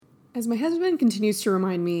As my husband continues to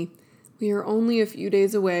remind me, we are only a few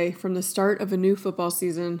days away from the start of a new football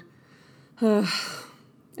season. And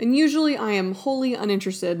usually I am wholly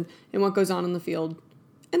uninterested in what goes on in the field.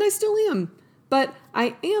 And I still am. But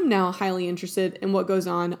I am now highly interested in what goes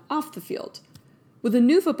on off the field. With a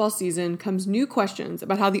new football season comes new questions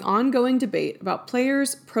about how the ongoing debate about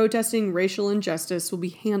players protesting racial injustice will be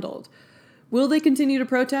handled. Will they continue to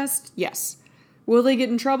protest? Yes. Will they get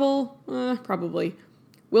in trouble? Probably.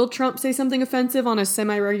 Will Trump say something offensive on a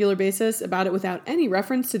semi-regular basis about it without any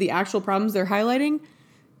reference to the actual problems they're highlighting?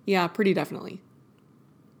 Yeah, pretty definitely.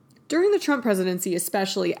 During the Trump presidency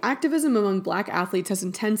especially, activism among black athletes has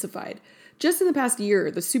intensified. Just in the past year,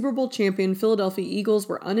 the Super Bowl champion Philadelphia Eagles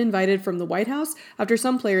were uninvited from the White House after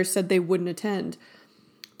some players said they wouldn't attend.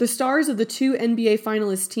 The stars of the two NBA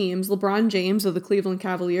finalist teams, LeBron James of the Cleveland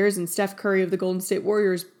Cavaliers and Steph Curry of the Golden State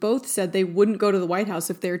Warriors, both said they wouldn't go to the White House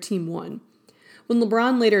if their team won. When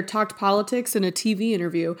LeBron later talked politics in a TV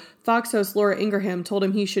interview, Fox host Laura Ingraham told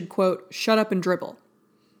him he should, quote, shut up and dribble.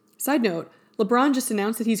 Side note, LeBron just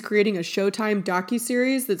announced that he's creating a Showtime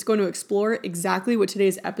docuseries that's going to explore exactly what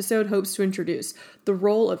today's episode hopes to introduce, the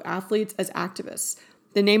role of athletes as activists.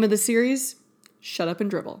 The name of the series? Shut Up and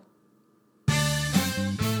Dribble.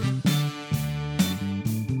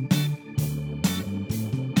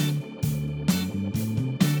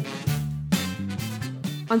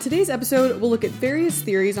 On today's episode, we'll look at various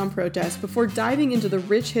theories on protest before diving into the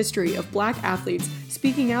rich history of black athletes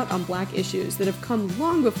speaking out on black issues that have come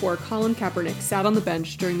long before Colin Kaepernick sat on the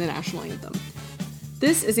bench during the national anthem.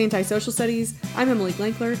 This is Anti-Social Studies. I'm Emily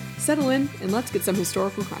Glankler. Settle in and let's get some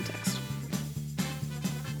historical context.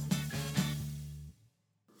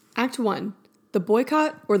 Act 1. The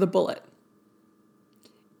boycott or the bullet.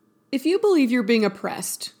 If you believe you're being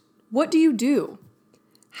oppressed, what do you do?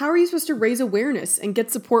 How are you supposed to raise awareness and get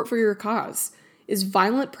support for your cause? Is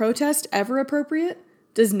violent protest ever appropriate?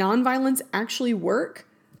 Does nonviolence actually work?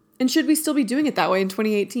 And should we still be doing it that way in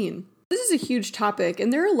 2018? This is a huge topic,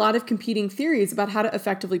 and there are a lot of competing theories about how to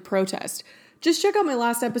effectively protest. Just check out my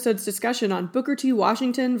last episode's discussion on Booker T.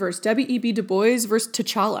 Washington versus W.E.B. Du Bois versus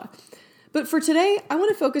T'Challa. But for today, I want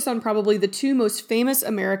to focus on probably the two most famous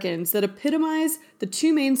Americans that epitomize the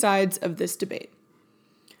two main sides of this debate.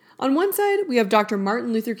 On one side, we have Dr.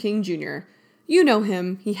 Martin Luther King Jr. You know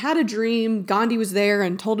him. He had a dream, Gandhi was there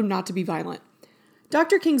and told him not to be violent.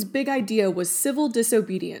 Dr. King's big idea was civil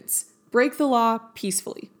disobedience. Break the law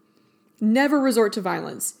peacefully. Never resort to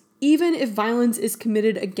violence, even if violence is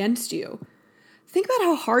committed against you. Think about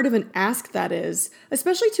how hard of an ask that is,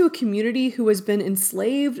 especially to a community who has been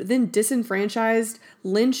enslaved, then disenfranchised,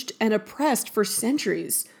 lynched, and oppressed for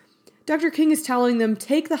centuries. Dr. King is telling them,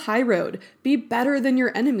 take the high road, be better than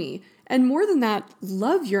your enemy, and more than that,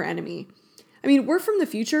 love your enemy. I mean, we're from the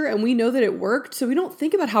future and we know that it worked, so we don't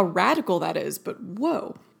think about how radical that is, but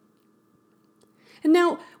whoa. And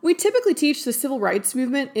now, we typically teach the civil rights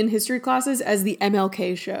movement in history classes as the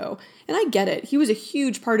MLK show, and I get it, he was a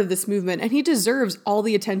huge part of this movement and he deserves all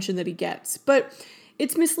the attention that he gets, but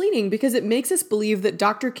it's misleading because it makes us believe that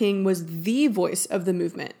Dr. King was the voice of the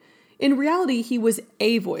movement. In reality, he was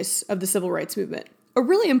a voice of the civil rights movement. A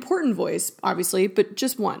really important voice, obviously, but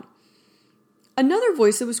just one. Another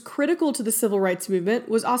voice that was critical to the civil rights movement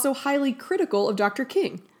was also highly critical of Dr.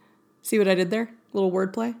 King. See what I did there? A little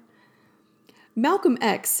wordplay. Malcolm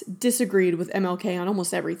X disagreed with MLK on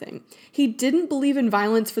almost everything. He didn't believe in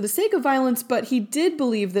violence for the sake of violence, but he did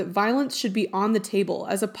believe that violence should be on the table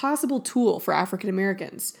as a possible tool for African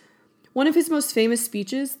Americans. One of his most famous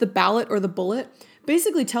speeches, The Ballot or the Bullet,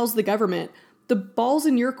 basically tells the government, the ball's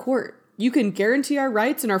in your court. You can guarantee our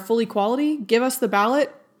rights and our full equality, give us the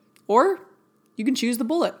ballot, or you can choose the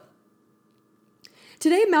bullet.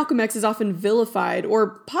 Today, Malcolm X is often vilified, or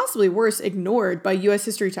possibly worse, ignored by U.S.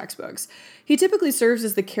 history textbooks. He typically serves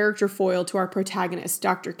as the character foil to our protagonist,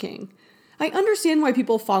 Dr. King. I understand why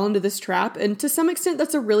people fall into this trap, and to some extent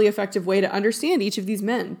that's a really effective way to understand each of these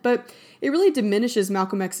men, but it really diminishes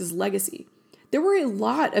Malcolm X's legacy. There were a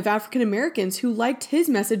lot of African Americans who liked his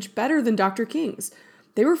message better than Dr. King's.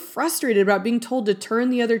 They were frustrated about being told to turn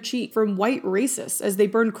the other cheek from white racists as they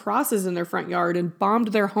burned crosses in their front yard and bombed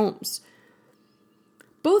their homes.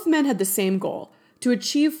 Both men had the same goal, to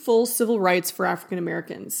achieve full civil rights for African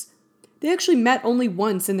Americans. They actually met only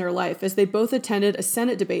once in their life as they both attended a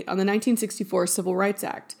Senate debate on the 1964 Civil Rights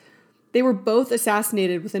Act. They were both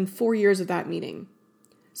assassinated within 4 years of that meeting.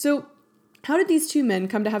 So, how did these two men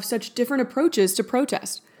come to have such different approaches to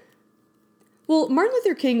protest? Well, Martin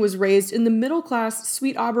Luther King was raised in the middle-class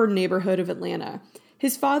Sweet Auburn neighborhood of Atlanta.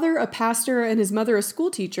 His father, a pastor, and his mother, a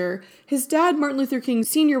schoolteacher, his dad, Martin Luther King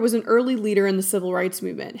Sr., was an early leader in the civil rights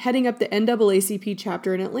movement, heading up the NAACP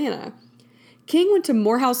chapter in Atlanta. King went to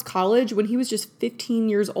Morehouse College when he was just 15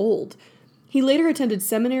 years old. He later attended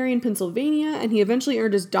seminary in Pennsylvania, and he eventually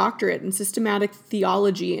earned his doctorate in systematic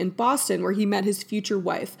theology in Boston, where he met his future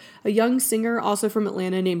wife, a young singer also from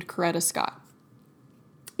Atlanta named Coretta Scott.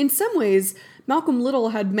 In some ways, Malcolm Little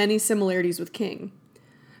had many similarities with King.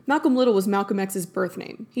 Malcolm Little was Malcolm X's birth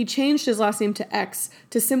name. He changed his last name to X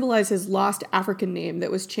to symbolize his lost African name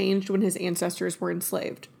that was changed when his ancestors were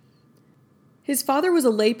enslaved. His father was a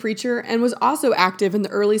lay preacher and was also active in the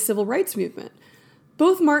early civil rights movement.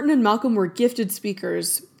 Both Martin and Malcolm were gifted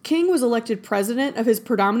speakers. King was elected president of his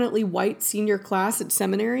predominantly white senior class at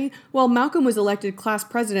seminary, while Malcolm was elected class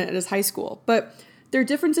president at his high school, but their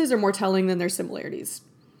differences are more telling than their similarities.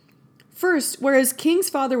 First, whereas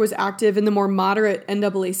King's father was active in the more moderate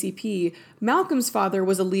NAACP, Malcolm's father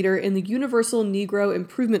was a leader in the Universal Negro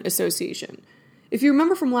Improvement Association. If you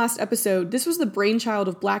remember from last episode, this was the brainchild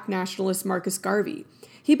of black nationalist Marcus Garvey.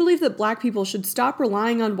 He believed that black people should stop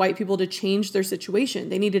relying on white people to change their situation.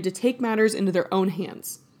 They needed to take matters into their own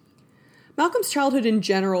hands. Malcolm's childhood in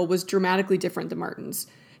general was dramatically different than Martin's.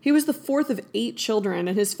 He was the fourth of 8 children,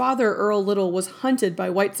 and his father, Earl Little, was hunted by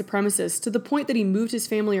white supremacists to the point that he moved his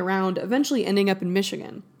family around, eventually ending up in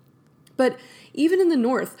Michigan. But even in the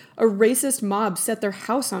North, a racist mob set their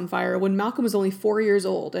house on fire when Malcolm was only 4 years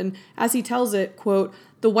old, and as he tells it, quote,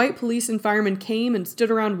 "The white police and firemen came and stood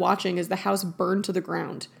around watching as the house burned to the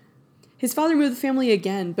ground." His father moved the family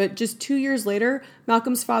again, but just 2 years later,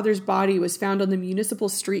 Malcolm's father's body was found on the municipal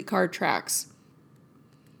streetcar tracks.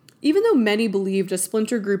 Even though many believed a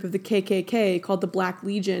splinter group of the KKK called the Black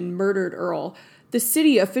Legion murdered Earl, the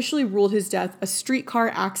city officially ruled his death a streetcar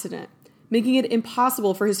accident, making it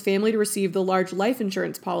impossible for his family to receive the large life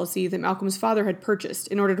insurance policy that Malcolm's father had purchased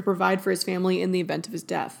in order to provide for his family in the event of his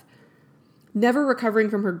death. Never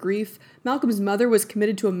recovering from her grief, Malcolm's mother was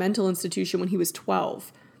committed to a mental institution when he was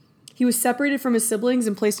 12. He was separated from his siblings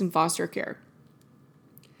and placed in foster care.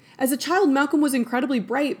 As a child, Malcolm was incredibly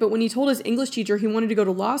bright, but when he told his English teacher he wanted to go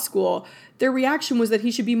to law school, their reaction was that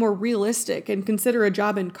he should be more realistic and consider a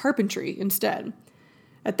job in carpentry instead.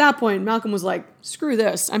 At that point, Malcolm was like, "Screw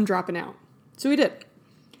this, I'm dropping out." So he did.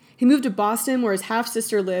 He moved to Boston, where his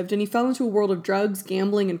half-sister lived, and he fell into a world of drugs,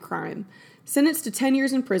 gambling, and crime. Sentenced to 10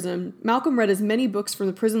 years in prison, Malcolm read as many books from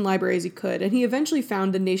the prison library as he could, and he eventually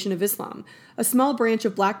found the Nation of Islam, a small branch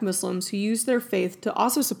of black Muslims who used their faith to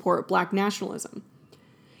also support black nationalism.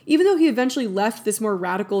 Even though he eventually left this more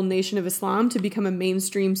radical Nation of Islam to become a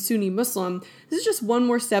mainstream Sunni Muslim, this is just one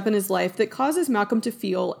more step in his life that causes Malcolm to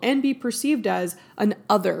feel and be perceived as an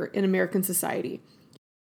other in American society.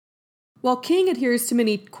 While King adheres to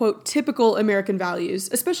many, quote, typical American values,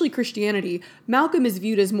 especially Christianity, Malcolm is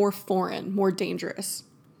viewed as more foreign, more dangerous.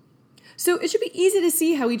 So it should be easy to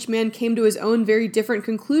see how each man came to his own very different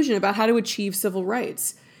conclusion about how to achieve civil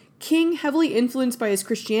rights. King, heavily influenced by his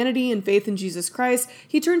Christianity and faith in Jesus Christ,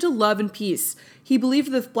 he turned to love and peace. He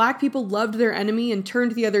believed that if black people loved their enemy and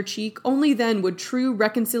turned the other cheek, only then would true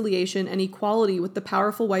reconciliation and equality with the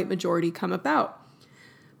powerful white majority come about.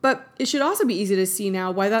 But it should also be easy to see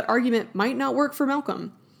now why that argument might not work for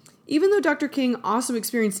Malcolm. Even though Dr. King also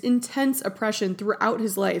experienced intense oppression throughout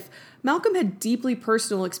his life, Malcolm had deeply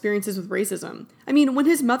personal experiences with racism. I mean, when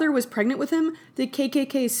his mother was pregnant with him, the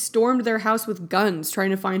KKK stormed their house with guns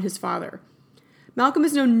trying to find his father. Malcolm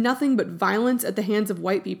has known nothing but violence at the hands of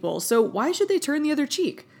white people, so why should they turn the other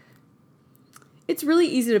cheek? It's really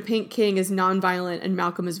easy to paint King as nonviolent and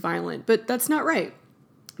Malcolm as violent, but that's not right.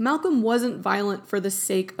 Malcolm wasn't violent for the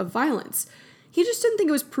sake of violence. He just didn't think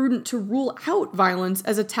it was prudent to rule out violence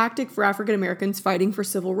as a tactic for African Americans fighting for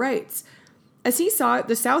civil rights. As he saw it,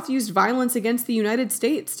 the South used violence against the United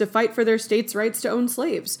States to fight for their state's rights to own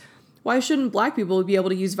slaves. Why shouldn't black people be able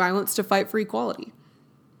to use violence to fight for equality?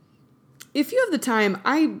 If you have the time,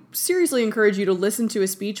 I seriously encourage you to listen to a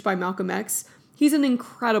speech by Malcolm X. He's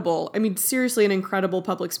seriously an incredible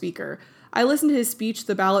public speaker. I listen to his speech,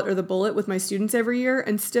 The Ballot or the Bullet, with my students every year,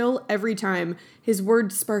 and still, every time, his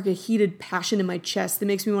words spark a heated passion in my chest that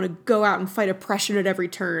makes me want to go out and fight oppression at every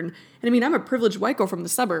turn. And I'm a privileged white girl from the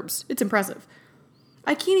suburbs. It's impressive.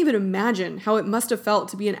 I can't even imagine how it must have felt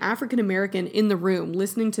to be an African American in the room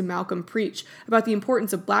listening to Malcolm preach about the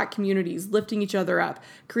importance of black communities lifting each other up,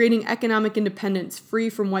 creating economic independence free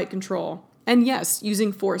from white control, and yes,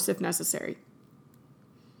 using force if necessary.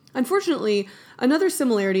 Unfortunately, another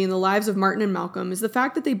similarity in the lives of Martin and Malcolm is the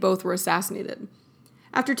fact that they both were assassinated.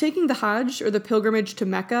 After taking the Hajj, or the pilgrimage to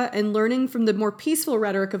Mecca, and learning from the more peaceful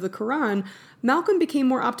rhetoric of the Quran, Malcolm became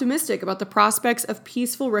more optimistic about the prospects of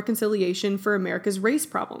peaceful reconciliation for America's race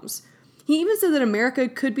problems. He even said that America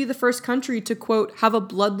could be the first country to, quote, have a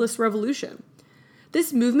bloodless revolution.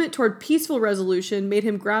 This movement toward peaceful resolution made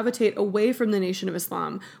him gravitate away from the Nation of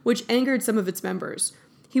Islam, which angered some of its members.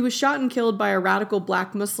 He was shot and killed by a radical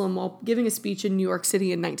black Muslim while giving a speech in New York City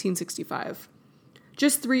in 1965.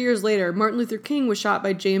 Just 3 years later, Martin Luther King was shot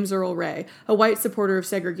by James Earl Ray, a white supporter of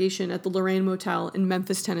segregation at the Lorraine Motel in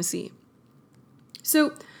Memphis, Tennessee.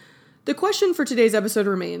 So, the question for today's episode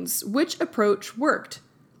remains, which approach worked?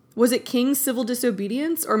 Was it King's civil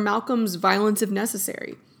disobedience or Malcolm's violence if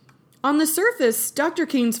necessary? On the surface, Dr.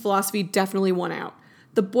 King's philosophy definitely won out.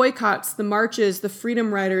 The boycotts, the marches, the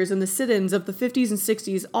freedom riders, and the sit-ins of the 50s and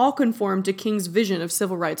 60s all conformed to King's vision of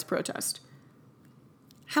civil rights protest.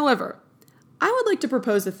 However, I would like to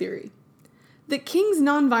propose a theory that King's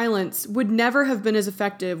nonviolence would never have been as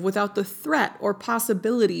effective without the threat or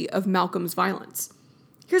possibility of Malcolm's violence.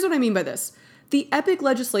 Here's what I mean by this. The epic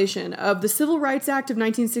legislation of the Civil Rights Act of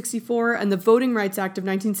 1964 and the Voting Rights Act of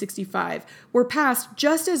 1965 were passed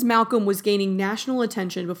just as Malcolm was gaining national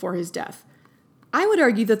attention before his death. I would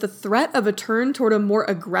argue that the threat of a turn toward a more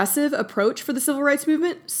aggressive approach for the civil rights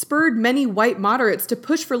movement spurred many white moderates to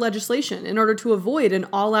push for legislation in order to avoid an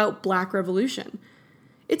all-out black revolution.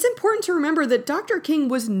 It's important to remember that Dr. King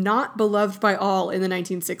was not beloved by all in the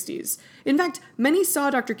 1960s. In fact, many saw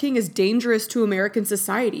Dr. King as dangerous to American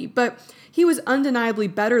society, but he was undeniably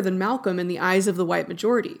better than Malcolm in the eyes of the white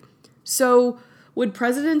majority. So, would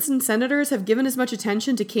presidents and senators have given as much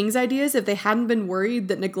attention to King's ideas if they hadn't been worried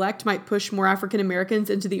that neglect might push more African Americans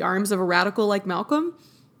into the arms of a radical like Malcolm?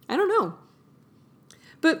 I don't know.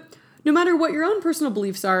 But no matter what your own personal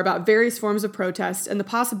beliefs are about various forms of protest and the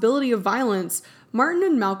possibility of violence, Martin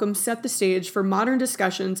and Malcolm set the stage for modern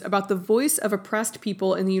discussions about the voice of oppressed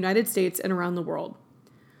people in the United States and around the world.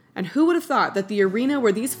 And who would have thought that the arena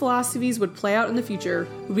where these philosophies would play out in the future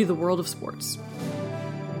would be the world of sports?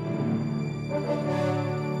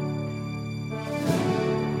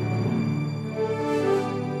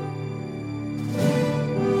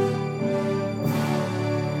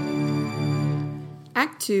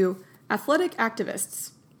 Act 2, Athletic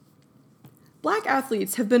Activists. Black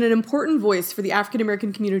athletes have been an important voice for the African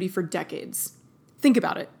American community for decades. Think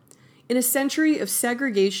about it. In a century of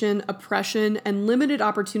segregation, oppression, and limited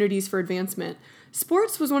opportunities for advancement,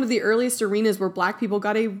 sports was one of the earliest arenas where black people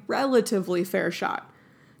got a relatively fair shot.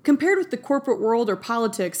 Compared with the corporate world or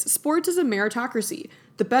politics, sports is a meritocracy.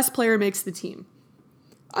 The best player makes the team.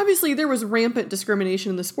 Obviously, there was rampant discrimination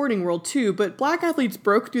in the sporting world too, but black athletes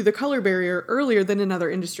broke through the color barrier earlier than in other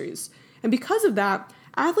industries. And because of that,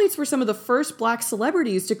 athletes were some of the first black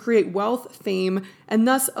celebrities to create wealth, fame, and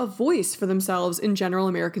thus a voice for themselves in general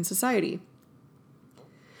American society.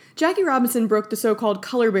 Jackie Robinson broke the so-called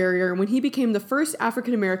color barrier when he became the first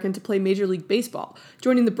African American to play Major League Baseball,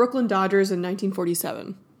 joining the Brooklyn Dodgers in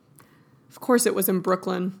 1947. Of course it was in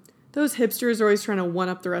Brooklyn. Those hipsters are always trying to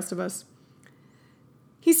one-up the rest of us.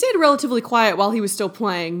 He stayed relatively quiet while he was still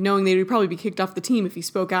playing, knowing that he would probably be kicked off the team if he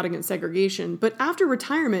spoke out against segregation, but after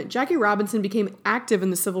retirement, Jackie Robinson became active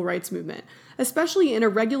in the civil rights movement, especially in a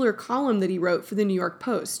regular column that he wrote for the New York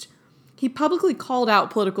Post. He publicly called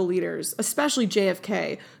out political leaders, especially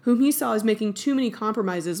JFK, whom he saw as making too many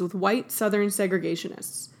compromises with white Southern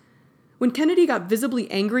segregationists. When Kennedy got visibly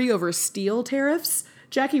angry over steel tariffs,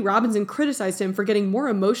 Jackie Robinson criticized him for getting more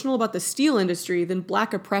emotional about the steel industry than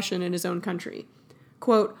black oppression in his own country.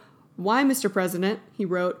 Quote, "Why, Mr. President," he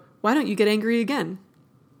wrote, "why don't you get angry again?"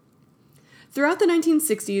 Throughout the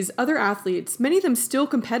 1960s, other athletes, many of them still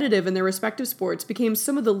competitive in their respective sports, became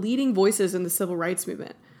some of the leading voices in the civil rights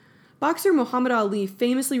movement. Boxer Muhammad Ali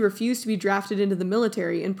famously refused to be drafted into the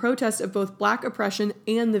military in protest of both black oppression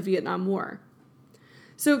and the Vietnam War.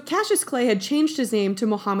 So Cassius Clay had changed his name to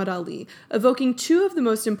Muhammad Ali, evoking two of the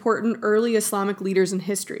most important early Islamic leaders in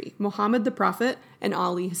history, Muhammad the Prophet and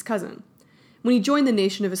Ali, his cousin, when he joined the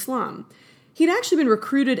Nation of Islam. He'd actually been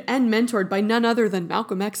recruited and mentored by none other than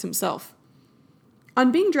Malcolm X himself.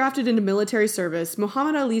 On being drafted into military service,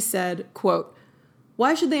 Muhammad Ali said, quote,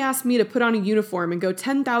 "Why should they ask me to put on a uniform and go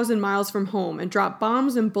 10,000 miles from home and drop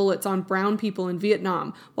bombs and bullets on brown people in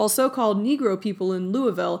Vietnam, while so-called Negro people in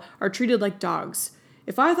Louisville are treated like dogs?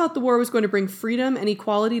 If I thought the war was going to bring freedom and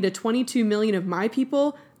equality to 22 million of my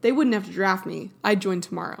people, they wouldn't have to draft me. I'd join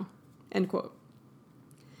tomorrow." End quote.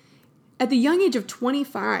 At the young age of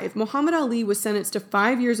 25, Muhammad Ali was sentenced to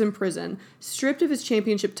 5 years in prison, stripped of his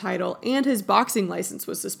championship title, and his boxing license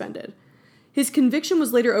was suspended. His conviction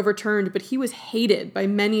was later overturned, but he was hated by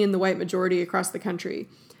many in the white majority across the country.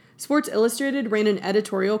 Sports Illustrated ran an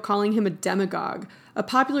editorial calling him a demagogue. A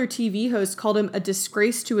popular TV host called him a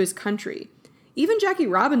disgrace to his country. Even Jackie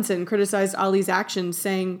Robinson criticized Ali's actions,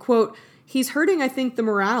 saying, quote, "He's hurting, I think, the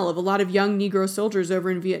morale of a lot of young Negro soldiers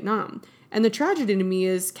over in Vietnam. And the tragedy to me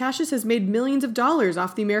is Cassius has made millions of dollars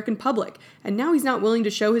off the American public, and now he's not willing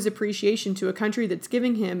to show his appreciation to a country that's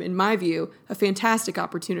giving him, in my view, a fantastic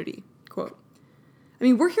opportunity." Quote. I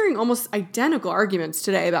mean, we're hearing almost identical arguments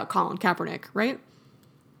today about Colin Kaepernick, right?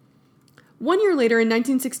 1 year later, in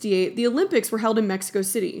 1968, the Olympics were held in Mexico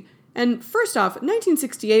City. And first off,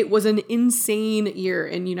 1968 was an insane year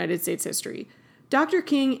in United States history. Dr.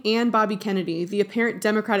 King and Bobby Kennedy, the apparent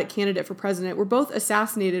Democratic candidate for president, were both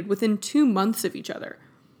assassinated within 2 months of each other.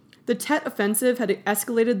 The Tet Offensive had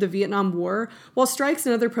escalated the Vietnam War, while strikes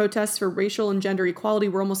and other protests for racial and gender equality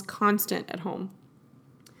were almost constant at home.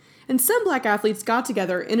 And some black athletes got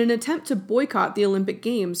together in an attempt to boycott the Olympic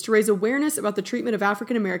Games to raise awareness about the treatment of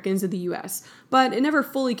African Americans in the U.S., but it never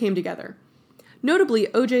fully came together.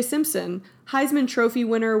 Notably, O.J. Simpson, Heisman Trophy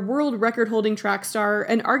winner, world record-holding track star,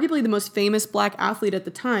 and arguably the most famous black athlete at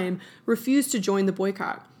the time, refused to join the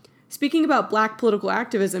boycott. Speaking about black political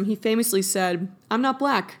activism, he famously said, "I'm not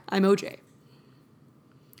black, I'm O.J."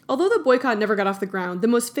 Although the boycott never got off the ground, the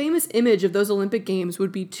most famous image of those Olympic Games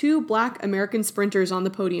would be 2 black American sprinters on the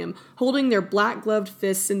podium, holding their black-gloved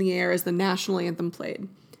fists in the air as the national anthem played.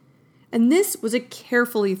 And this was a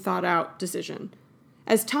carefully thought-out decision.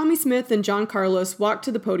 As Tommie Smith and John Carlos walked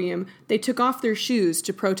to the podium, they took off their shoes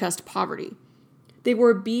to protest poverty. They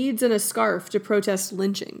wore beads and a scarf to protest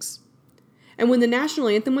lynchings. And when the national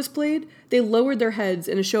anthem was played, they lowered their heads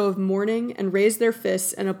in a show of mourning and raised their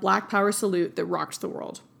fists in a Black Power salute that rocked the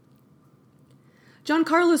world. John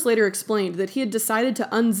Carlos later explained that he had decided to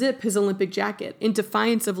unzip his Olympic jacket in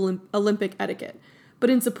defiance of Olympic etiquette,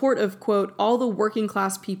 but in support of, quote, all the working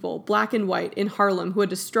class people, black and white, in Harlem who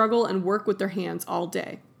had to struggle and work with their hands all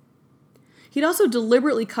day. He'd also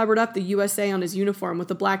deliberately covered up the USA on his uniform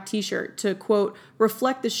with a black t-shirt to, quote,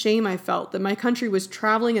 reflect the shame I felt that my country was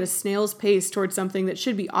traveling at a snail's pace towards something that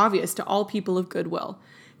should be obvious to all people of goodwill.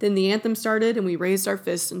 Then the anthem started and we raised our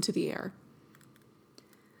fists into the air.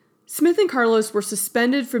 Smith and Carlos were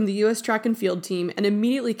suspended from the U.S. track and field team and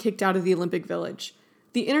immediately kicked out of the Olympic Village.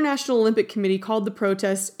 The International Olympic Committee called the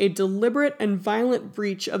protest a deliberate and violent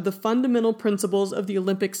breach of the fundamental principles of the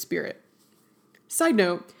Olympic spirit. Side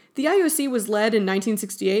note, the IOC was led in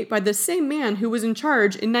 1968 by the same man who was in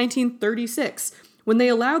charge in 1936, when they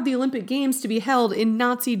allowed the Olympic Games to be held in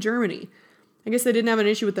Nazi Germany. I guess they didn't have an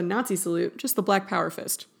issue with the Nazi salute, just the Black Power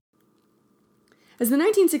fist. As the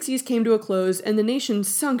 1960s came to a close and the nation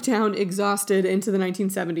sunk down exhausted into the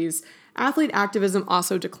 1970s, athlete activism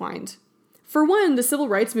also declined. For one, the civil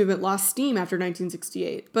rights movement lost steam after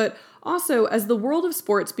 1968, but also as the world of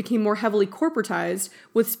sports became more heavily corporatized,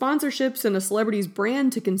 with sponsorships and a celebrity's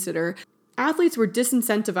brand to consider, athletes were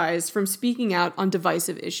disincentivized from speaking out on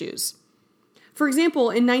divisive issues. For example,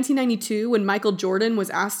 in 1992, when Michael Jordan was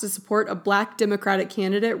asked to support a black Democratic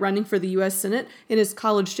candidate running for the U.S. Senate in his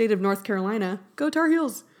college state of North Carolina, go Tar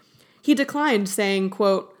Heels, he declined, saying,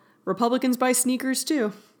 quote, Republicans buy sneakers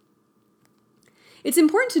too. It's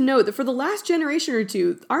important to note that for the last generation or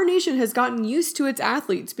two, our nation has gotten used to its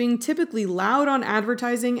athletes being typically loud on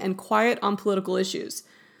advertising and quiet on political issues.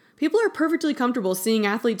 People are perfectly comfortable seeing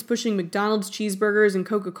athletes pushing McDonald's cheeseburgers and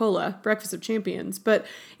Coca-Cola, Breakfast of Champions, but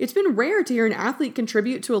it's been rare to hear an athlete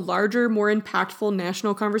contribute to a larger, more impactful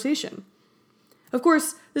national conversation. Of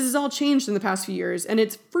course, this has all changed in the past few years, and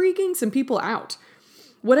it's freaking some people out.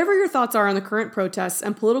 Whatever your thoughts are on the current protests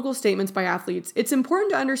and political statements by athletes, it's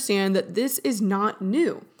important to understand that this is not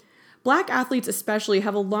new. Black athletes especially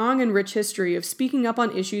have a long and rich history of speaking up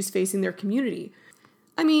on issues facing their community.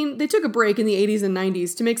 I mean, they took a break in the 80s and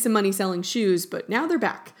 90s to make some money selling shoes, but now they're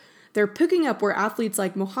back. They're picking up where athletes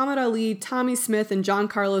like Muhammad Ali, Tommie Smith, and John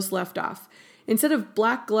Carlos left off. Instead of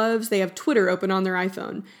black gloves, they have Twitter open on their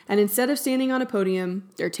iPhone, and instead of standing on a podium,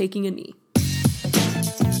 they're taking a knee.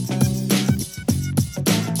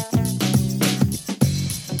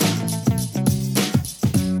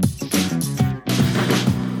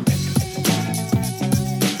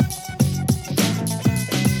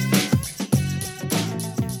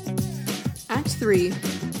 Act 3,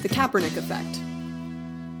 the Kaepernick effect.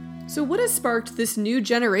 So what has sparked this new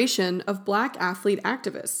generation of black athlete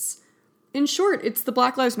activists? In short, it's the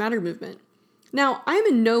Black Lives Matter movement. Now, I am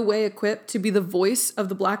in no way equipped to be the voice of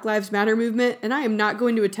the Black Lives Matter movement, and I am not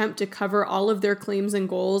going to attempt to cover all of their claims and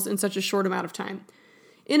goals in such a short amount of time.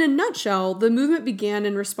 In a nutshell, the movement began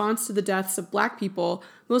in response to the deaths of black people,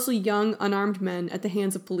 mostly young, unarmed men, at the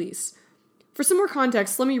hands of police. For some more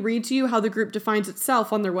context, let me read to you how the group defines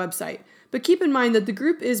itself on their website. But keep in mind that the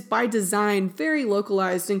group is, by design, very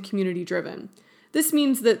localized and community-driven. This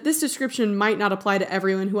means that this description might not apply to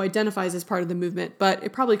everyone who identifies as part of the movement, but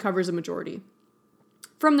it probably covers a majority.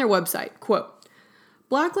 From their website, quote,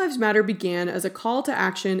 Black Lives Matter began as a call to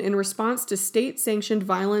action in response to state-sanctioned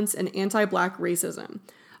violence and anti-Black racism.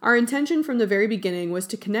 Our intention from the very beginning was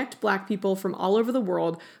to connect Black people from all over the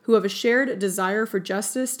world who have a shared desire for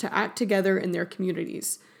justice to act together in their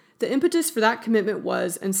communities. The impetus for that commitment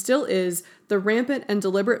was, and still is, the rampant and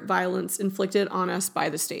deliberate violence inflicted on us by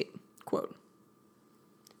the state. Quote.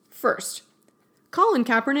 First, Colin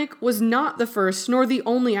Kaepernick was not the first nor the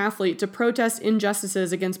only athlete to protest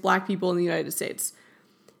injustices against Black people in the United States.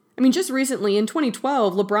 I mean, just recently, in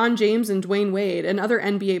 2012, LeBron James and Dwayne Wade and other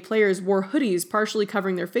NBA players wore hoodies partially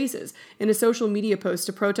covering their faces in a social media post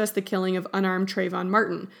to protest the killing of unarmed Trayvon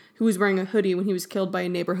Martin, who was wearing a hoodie when he was killed by a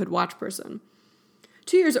neighborhood watch person.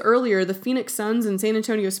 2 years earlier, the Phoenix Suns and San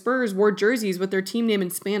Antonio Spurs wore jerseys with their team name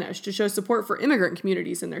in Spanish to show support for immigrant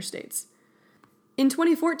communities in their states. In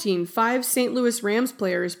 2014, 5 St. Louis Rams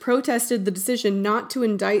players protested the decision not to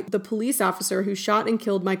indict the police officer who shot and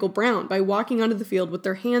killed Michael Brown by walking onto the field with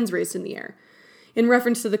their hands raised in the air, in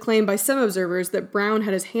reference to the claim by some observers that Brown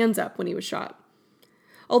had his hands up when he was shot.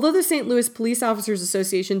 Although the St. Louis Police Officers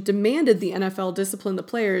Association demanded the NFL discipline the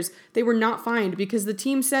players, they were not fined because the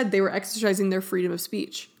team said they were exercising their freedom of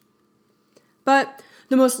speech. But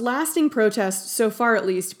the most lasting protest, so far at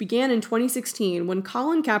least, began in 2016 when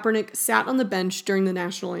Colin Kaepernick sat on the bench during the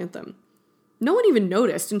national anthem. No one even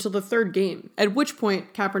noticed until the third game, at which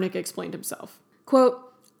point Kaepernick explained himself.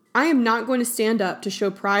 Quote, I am not going to stand up to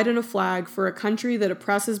show pride in a flag for a country that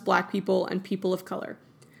oppresses Black people and people of color.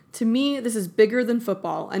 To me, this is bigger than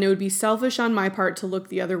football, and it would be selfish on my part to look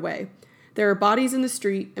the other way. There are bodies in the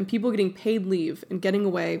street and people getting paid leave and getting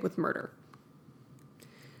away with murder.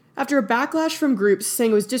 After a backlash from groups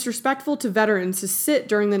saying it was disrespectful to veterans to sit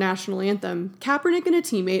during the national anthem, Kaepernick and a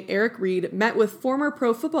teammate, Eric Reed, met with former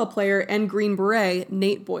pro football player and Green Beret,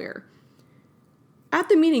 Nate Boyer. At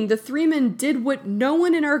the meeting, the three men did what no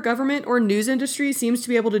one in our government or news industry seems to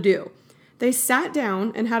be able to do. They sat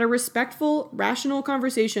down and had a respectful, rational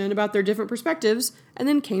conversation about their different perspectives and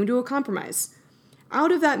then came to a compromise.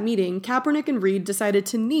 Out of that meeting, Kaepernick and Reed decided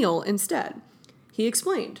to kneel instead. He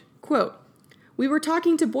explained, quote, we were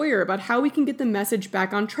talking to Boyer about how we can get the message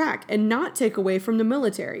back on track and not take away from the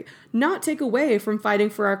military, not take away from fighting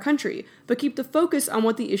for our country, but keep the focus on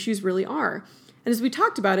what the issues really are. And as we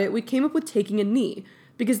talked about it, we came up with taking a knee,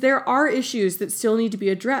 because there are issues that still need to be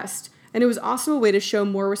addressed, and it was also a way to show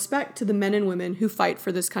more respect to the men and women who fight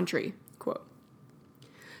for this country. Quote.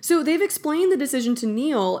 So they've explained the decision to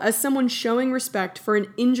kneel as someone showing respect for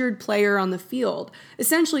an injured player on the field.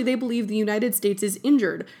 Essentially, they believe the United States is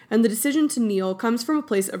injured, and the decision to kneel comes from a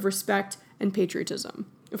place of respect and patriotism.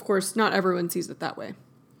 Of course, not everyone sees it that way.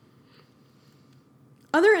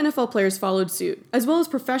 Other NFL players followed suit, as well as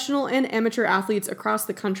professional and amateur athletes across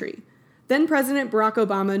the country. Then President Barack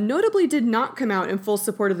Obama notably did not come out in full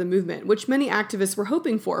support of the movement, which many activists were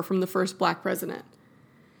hoping for from the first Black president.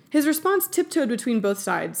 His response tiptoed between both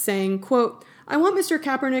sides, saying, quote, I want Mr.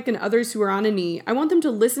 Kaepernick and others who are on a knee, I want them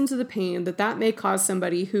to listen to the pain that may cause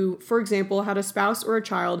somebody who, for example, had a spouse or a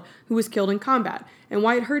child who was killed in combat, and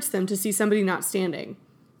why it hurts them to see somebody not standing.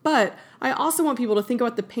 But I also want people to think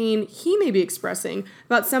about the pain he may be expressing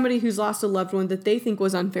about somebody who's lost a loved one that they think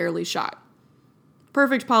was unfairly shot.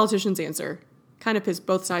 Perfect politician's answer. Kind of pissed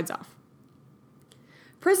both sides off.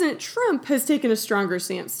 President Trump has taken a stronger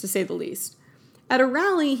stance, to say the least. At a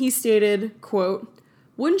rally, he stated, quote,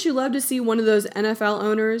 wouldn't you love to see one of those NFL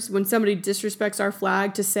owners, when somebody disrespects our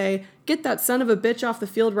flag, to say, get that son of a bitch off the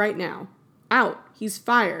field right now. Out. He's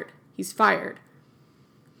fired. He's fired.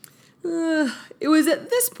 It was at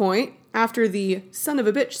this point, after the son of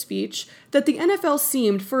a bitch speech, that the NFL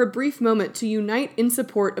seemed for a brief moment to unite in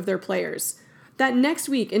support of their players. That next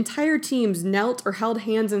week, entire teams knelt or held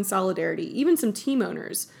hands in solidarity, even some team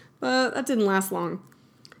owners. But that didn't last long.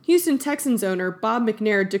 Houston Texans owner Bob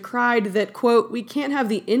McNair decried that, quote, we can't have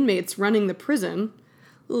the inmates running the prison.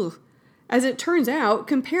 Ugh. As it turns out,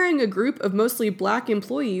 comparing a group of mostly Black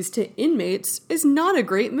employees to inmates is not a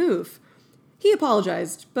great move. He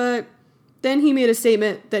apologized, but then he made a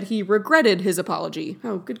statement that he regretted his apology.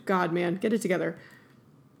 Oh, good God, man, get it together.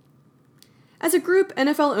 As a group,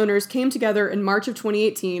 NFL owners came together in March of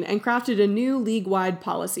 2018 and crafted a new league-wide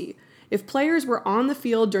policy. If players were on the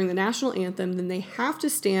field during the national anthem, then they have to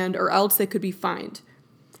stand or else they could be fined.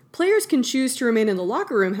 Players can choose to remain in the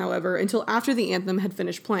locker room, however, until after the anthem had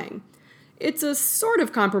finished playing. It's a sort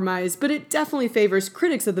of compromise, but it definitely favors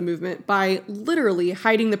critics of the movement by literally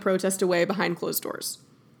hiding the protest away behind closed doors.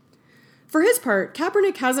 For his part,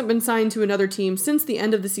 Kaepernick hasn't been signed to another team since the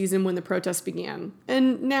end of the season when the protests began.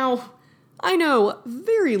 And now, I know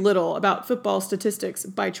very little about football statistics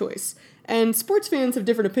by choice, and sports fans have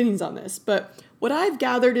different opinions on this, but what I've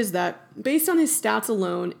gathered is that, based on his stats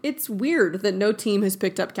alone, it's weird that no team has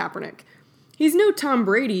picked up Kaepernick. He's no Tom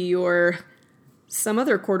Brady or some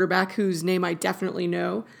other quarterback whose name I definitely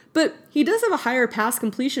know, but he does have a higher pass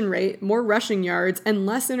completion rate, more rushing yards, and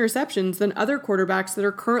less interceptions than other quarterbacks that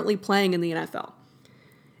are currently playing in the NFL.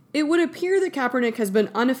 It would appear that Kaepernick has been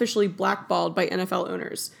unofficially blackballed by NFL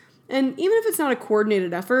owners, and even if it's not a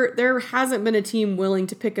coordinated effort, there hasn't been a team willing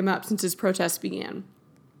to pick him up since his protests began.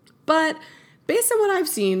 But based on what I've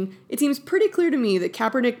seen, it seems pretty clear to me that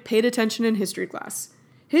Kaepernick paid attention in history class.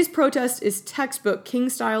 His protest is textbook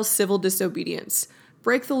King-style civil disobedience.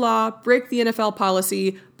 Break the law, break the NFL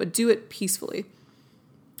policy, but do it peacefully.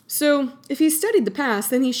 So, if he's studied the past,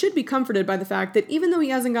 then he should be comforted by the fact that even though he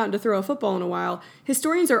hasn't gotten to throw a football in a while,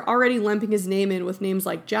 historians are already lumping his name in with names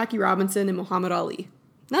like Jackie Robinson and Muhammad Ali.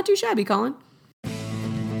 Not too shabby, Colin.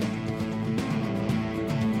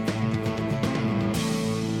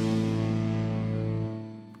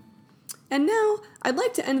 And now, I'd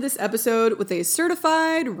like to end this episode with a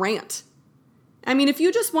certified rant. I mean, if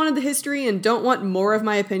you just wanted the history and don't want more of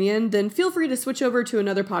my opinion, then feel free to switch over to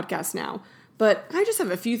another podcast now. But I just have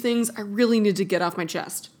a few things I really need to get off my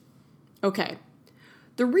chest. Okay.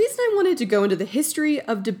 The reason I wanted to go into the history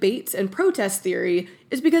of debates and protest theory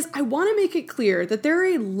is because I want to make it clear that there are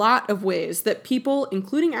a lot of ways that people,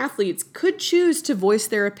 including athletes, could choose to voice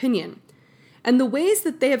their opinion. And the ways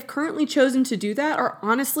that they have currently chosen to do that are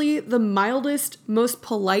honestly the mildest, most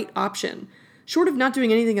polite option, short of not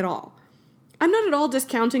doing anything at all. I'm not at all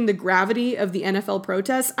discounting the gravity of the NFL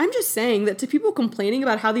protests. I'm just saying that to people complaining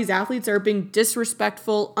about how these athletes are being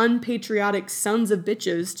disrespectful, unpatriotic sons of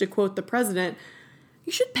bitches, to quote the president,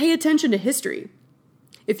 you should pay attention to history.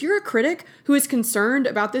 If you're a critic who is concerned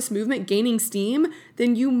about this movement gaining steam,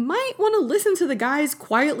 then you might want to listen to the guys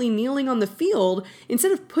quietly kneeling on the field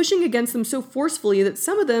instead of pushing against them so forcefully that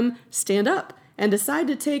some of them stand up and decide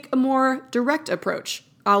to take a more direct approach,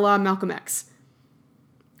 a la Malcolm X.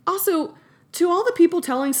 Also, to all the people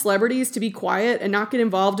telling celebrities to be quiet and not get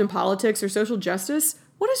involved in politics or social justice,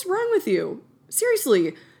 what is wrong with you?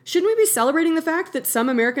 Seriously, shouldn't we be celebrating the fact that some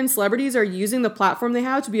American celebrities are using the platform they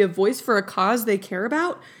have to be a voice for a cause they care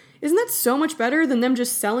about? Isn't that so much better than them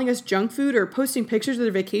just selling us junk food or posting pictures of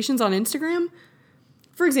their vacations on Instagram?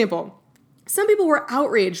 For example, some people were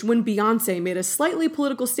outraged when Beyoncé made a slightly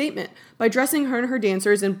political statement by dressing her and her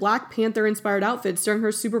dancers in Black Panther-inspired outfits during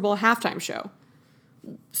her Super Bowl halftime show.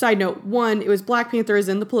 Side note, 1, it was Black Panther as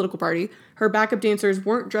in the political party. Her backup dancers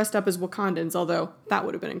weren't dressed up as Wakandans, although that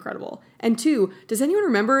would have been incredible. And 2, does anyone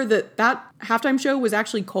remember that halftime show was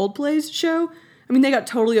actually Coldplay's show? I mean, they got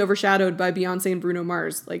totally overshadowed by Beyonce and Bruno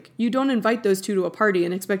Mars. Like, you don't invite those two to a party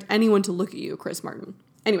and expect anyone to look at you, Chris Martin.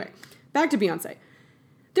 Anyway, back to Beyonce.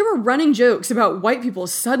 There were running jokes about white people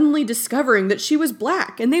suddenly discovering that she was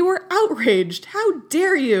black, and they were outraged. How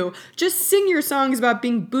dare you? Just sing your songs about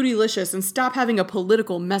being bootylicious and stop having a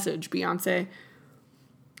political message, Beyonce.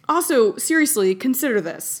 Also, seriously, consider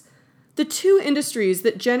this. The two industries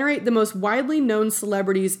that generate the most widely known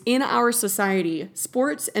celebrities in our society,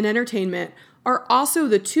 sports and entertainment, are also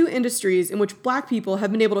the two industries in which black people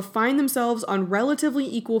have been able to find themselves on relatively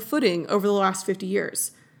equal footing over the last 50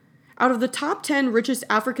 years. Out of the top 10 richest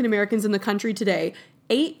African Americans in the country today,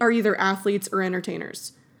 8 are either athletes or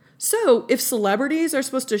entertainers. So, if celebrities are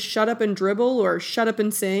supposed to shut up and dribble or shut up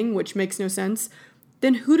and sing, which makes no sense,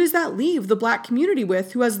 then who does that leave the black community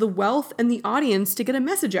with who has the wealth and the audience to get a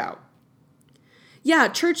message out? Yeah,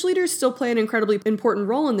 church leaders still play an incredibly important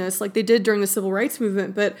role in this, like they did during the civil rights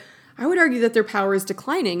movement, but I would argue that their power is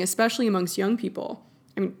declining, especially amongst young people.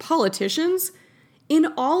 I mean, politicians? In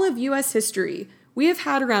all of U.S. history, we have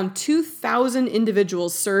had around 2,000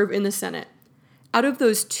 individuals serve in the Senate. Out of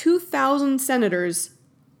those 2,000 senators,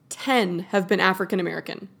 10 have been African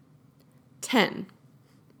American. 10.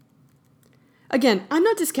 Again, I'm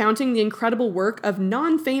not discounting the incredible work of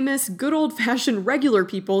non-famous, good old-fashioned regular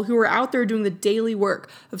people who are out there doing the daily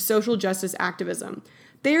work of social justice activism.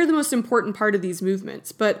 They are the most important part of these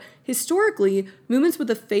movements, but historically, movements with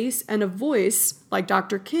a face and a voice, like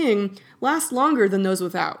Dr. King, last longer than those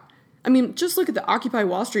without. I mean, just look at the Occupy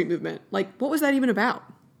Wall Street movement. Like, what was that even about?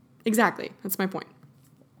 Exactly, that's my point.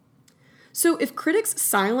 So if critics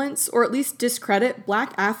silence or at least discredit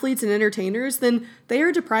black athletes and entertainers, then they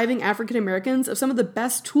are depriving African Americans of some of the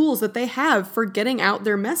best tools that they have for getting out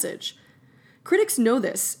their message. Critics know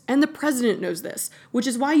this, and the president knows this, which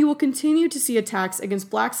is why you will continue to see attacks against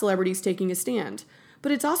black celebrities taking a stand.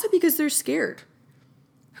 But it's also because they're scared.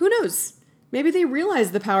 Who knows? Maybe they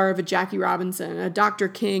realize the power of a Jackie Robinson, a Dr.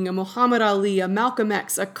 King, a Muhammad Ali, a Malcolm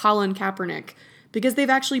X, a Colin Kaepernick, because they've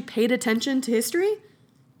actually paid attention to history?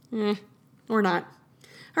 Or not.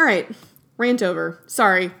 All right, rant over.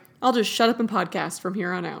 Sorry, I'll just shut up and podcast from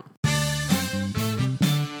here on out.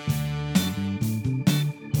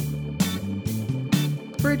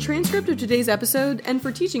 For a transcript of today's episode and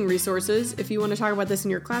for teaching resources, if you want to talk about this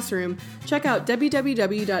in your classroom, check out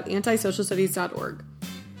www.antisocialstudies.org.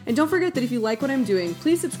 And don't forget that if you like what I'm doing,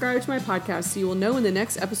 please subscribe to my podcast so you will know when the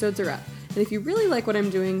next episodes are up. And if you really like what I'm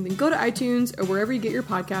doing, then go to iTunes or wherever you get your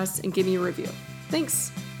podcasts and give me a review.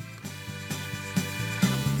 Thanks!